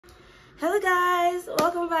Hello guys,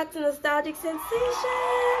 welcome back to Nostalgic Sensation.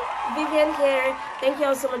 Vivian here. Thank you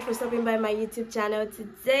all so much for stopping by my YouTube channel.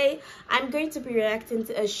 Today I'm going to be reacting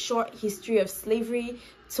to a short history of slavery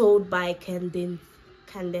told by Candice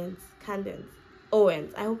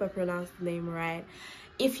Owens. I hope I pronounced the name right.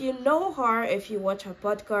 If you know her, if you watch her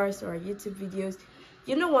podcasts or YouTube videos,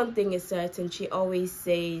 you know one thing is certain: she always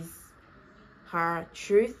says her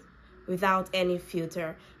truth without any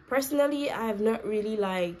filter. Personally, I have not really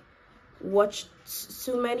watched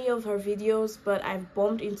so many of her videos, but I've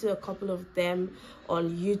bumped into a couple of them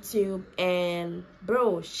on YouTube, and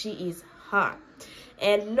bro, she is hot.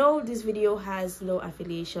 And no, this video has no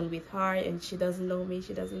affiliation with her, and she doesn't know me,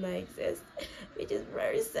 she doesn't know I exist, which is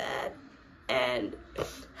very sad. And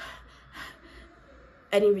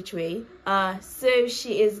any which way, so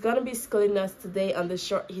she is gonna be schooling us today on the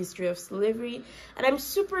short history of slavery, and I'm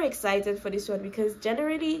super excited for this one because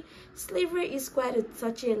generally slavery is quite a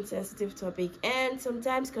touchy and sensitive topic, and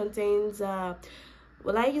sometimes contains well,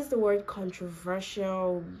 I use the word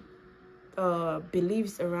controversial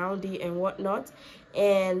beliefs around it and whatnot.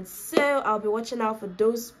 And so I'll be watching out for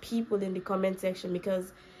those people in the comment section,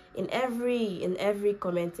 because in every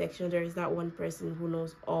comment section there is that one person who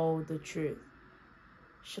knows all the truth.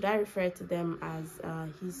 Should I refer to them as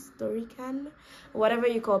historian? Whatever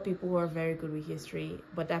you call people who are very good with history,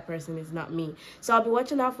 but that person is not me. So I'll be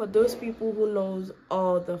watching out for those people who knows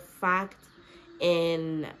all the facts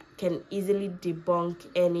and can easily debunk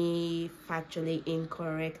any factually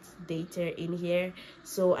incorrect data in here,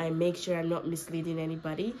 so I make sure I'm not misleading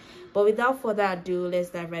anybody. But without further ado, let's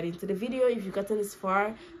dive right into the video. If you've gotten this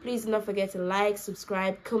far, please do not forget to like,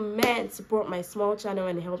 subscribe, comment, support my small channel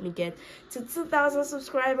and help me get to 2,000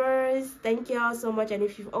 subscribers. Thank you all so much, and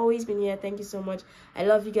if you've always been here, thank you so much. I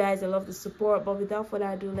love you guys, I love the support. But without further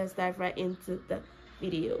ado, let's dive right into the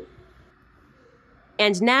video.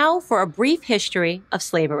 And now for a brief history of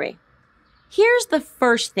slavery. Here's the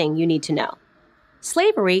first thing you need to know.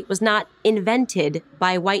 Slavery was not invented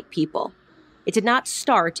by white people. It did not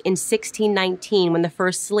start in 1619 when the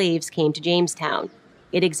first slaves came to Jamestown.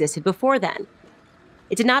 It existed before then.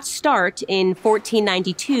 It did not start in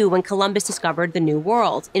 1492 when Columbus discovered the New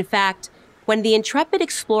World. In fact, when the intrepid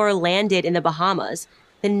explorer landed in the Bahamas,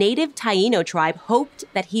 the native Taino tribe hoped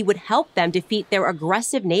that he would help them defeat their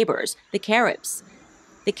aggressive neighbors, the Caribs.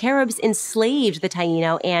 The Caribs enslaved the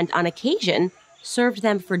Taino and, on occasion, served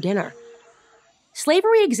them for dinner.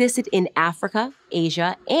 Slavery existed in Africa,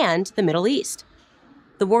 Asia, and the Middle East.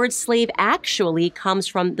 The word slave actually comes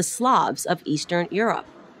from the Slavs of Eastern Europe.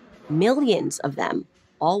 Millions of them,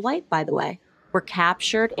 all white by the way, were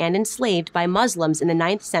captured and enslaved by Muslims in the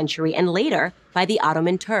 9th century and later by the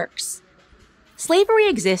Ottoman Turks. Slavery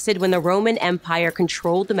existed when the Roman Empire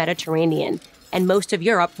controlled the Mediterranean and most of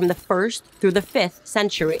Europe from the 1st through the 5th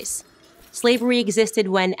centuries. Slavery existed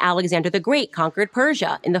when Alexander the Great conquered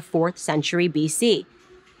Persia in the 4th century BC.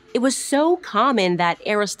 It was so common that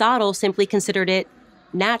Aristotle simply considered it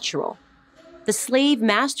natural. The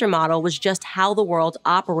slave-master model was just how the world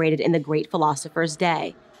operated in the great philosopher's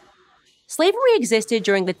day. Slavery existed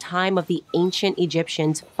during the time of the ancient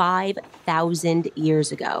Egyptians 5,000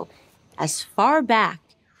 years ago. As far back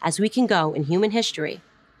as we can go in human history,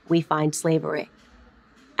 we find slavery.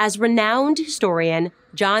 As renowned historian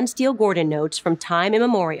John Steele Gordon notes from time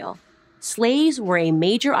immemorial, slaves were a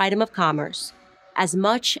major item of commerce. As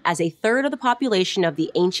much as a third of the population of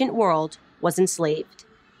the ancient world was enslaved.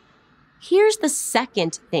 Here's the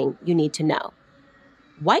second thing you need to know.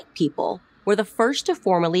 White people were the first to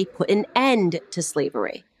formally put an end to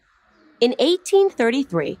slavery. In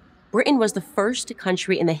 1833, Britain was the first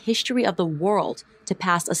country in the history of the world to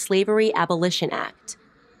pass a Slavery Abolition Act.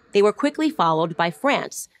 They were quickly followed by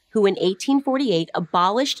France, who in 1848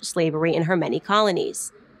 abolished slavery in her many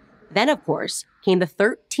colonies. Then, of course, came the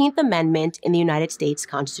 13th Amendment in the United States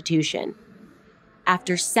Constitution.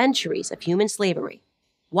 After centuries of human slavery,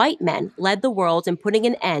 white men led the world in putting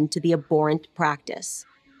an end to the abhorrent practice.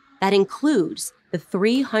 That includes the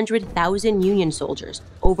 300,000 Union soldiers,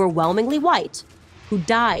 overwhelmingly white, who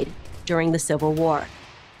died during the Civil War.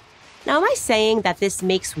 Now, am I saying that this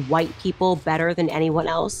makes white people better than anyone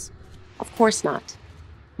else? Of course not.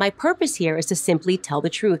 My purpose here is to simply tell the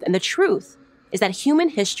truth, and the truth is that human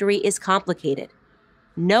history is complicated.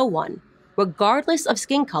 No one, regardless of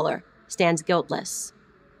skin color, stands guiltless.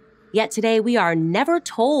 Yet today we are never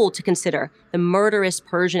told to consider the murderous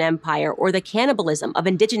Persian Empire or the cannibalism of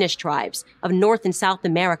indigenous tribes of North and South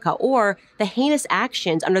America or the heinous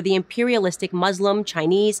actions under the imperialistic Muslim,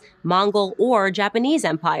 Chinese, Mongol, or Japanese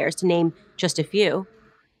empires, to name just a few.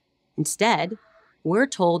 Instead, we're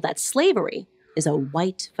told that slavery is a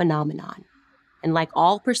white phenomenon. And like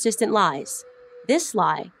all persistent lies, this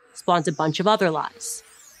lie spawns a bunch of other lies.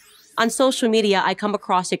 On social media, I come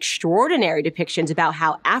across extraordinary depictions about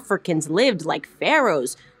how Africans lived like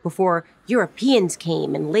pharaohs before Europeans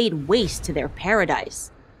came and laid waste to their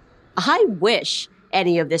paradise. I wish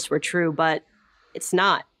any of this were true, but it's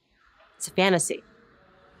not. It's a fantasy.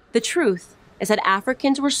 The truth is that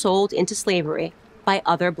Africans were sold into slavery by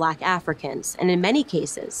other Black Africans, and in many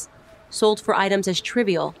cases, sold for items as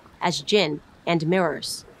trivial as gin and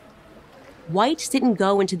mirrors. Whites didn't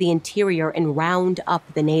go into the interior and round up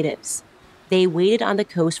the natives. They waited on the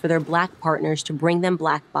coast for their Black partners to bring them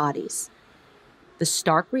Black bodies. The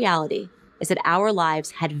stark reality is that our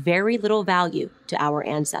lives had very little value to our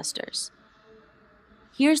ancestors.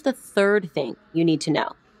 Here's the third thing you need to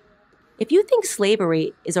know. If you think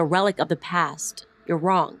slavery is a relic of the past, you're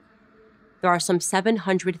wrong. There are some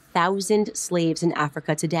 700,000 slaves in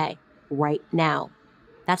Africa today, right now.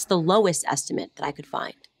 That's the lowest estimate that I could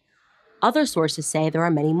find. Other sources say there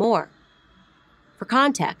are many more. For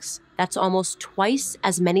context, that's almost twice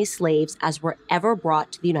as many slaves as were ever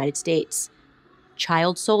brought to the United States.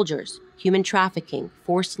 Child soldiers, human trafficking,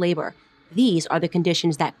 forced labor, these are the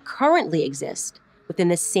conditions that currently exist within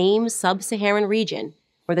the same sub-Saharan region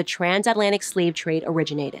where the transatlantic slave trade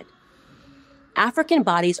originated. African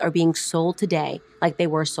bodies are being sold today like they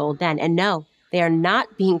were sold then, and no, they are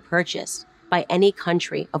not being purchased by any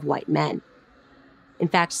country of white men. In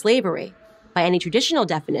fact, slavery, by any traditional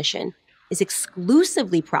definition, is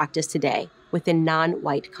exclusively practiced today within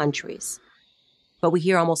non-white countries. But we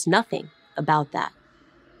hear almost nothing about that.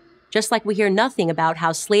 Just like we hear nothing about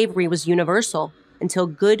how slavery was universal until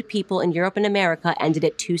good people in Europe and America ended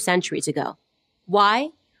it 2 centuries ago.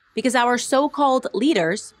 Why? Because our so-called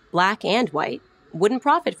leaders, Black and white, wouldn't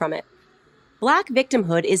profit from it. Black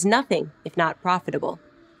victimhood is nothing if not profitable.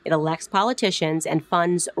 It elects politicians and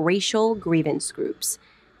funds racial grievance groups.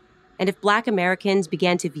 And if Black Americans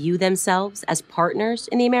began to view themselves as partners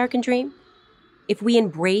in the American dream, if we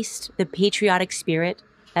embraced the patriotic spirit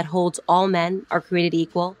that holds all men are created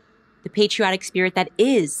equal, the patriotic spirit that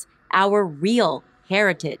is our real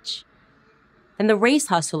heritage, then the race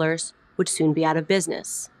hustlers would soon be out of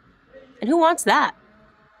business. And who wants that?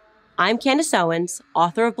 I'm Candice Owens,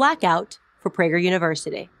 author of Blackout for Prager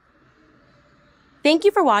University. Thank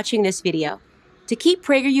you for watching this video. To keep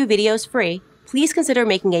PragerU videos free, please consider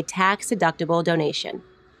making a tax-deductible donation.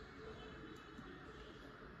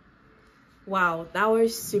 Wow, that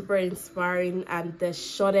was super inspiring and the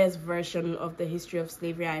shortest version of the history of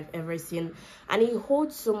slavery I've ever seen. And it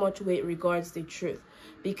holds so much weight regards the truth.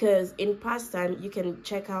 Because in past time, you can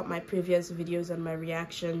check out my previous videos on my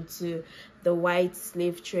reaction to the white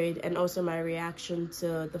slave trade and also my reaction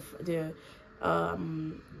to the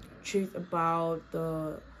truth about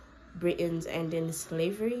the Britons ending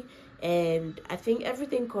slavery. And I think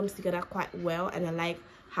everything comes together quite well, and I like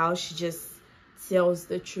how she just tells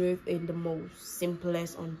the truth in the most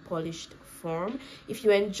simplest, unpolished form. If you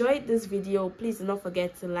enjoyed this video, please do not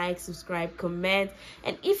forget to like, subscribe, comment.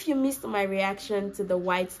 And if you missed my reaction to the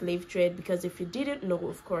white slave trade, because if you didn't know,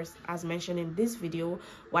 of course, as mentioned in this video,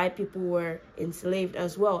 white people were enslaved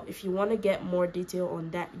as well. If you want to get more detail on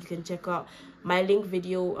that, you can check out my link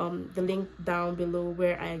video, the link down below,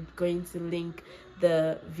 where I'm going to link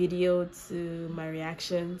the video to my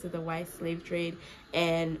reaction to the white slave trade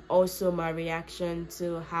and also my reaction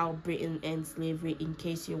to how Britain ends slavery, in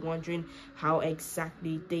case you're wondering how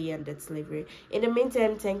exactly they ended slavery. In the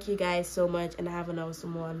meantime, thank you guys so much and have an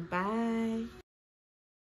awesome one. Bye.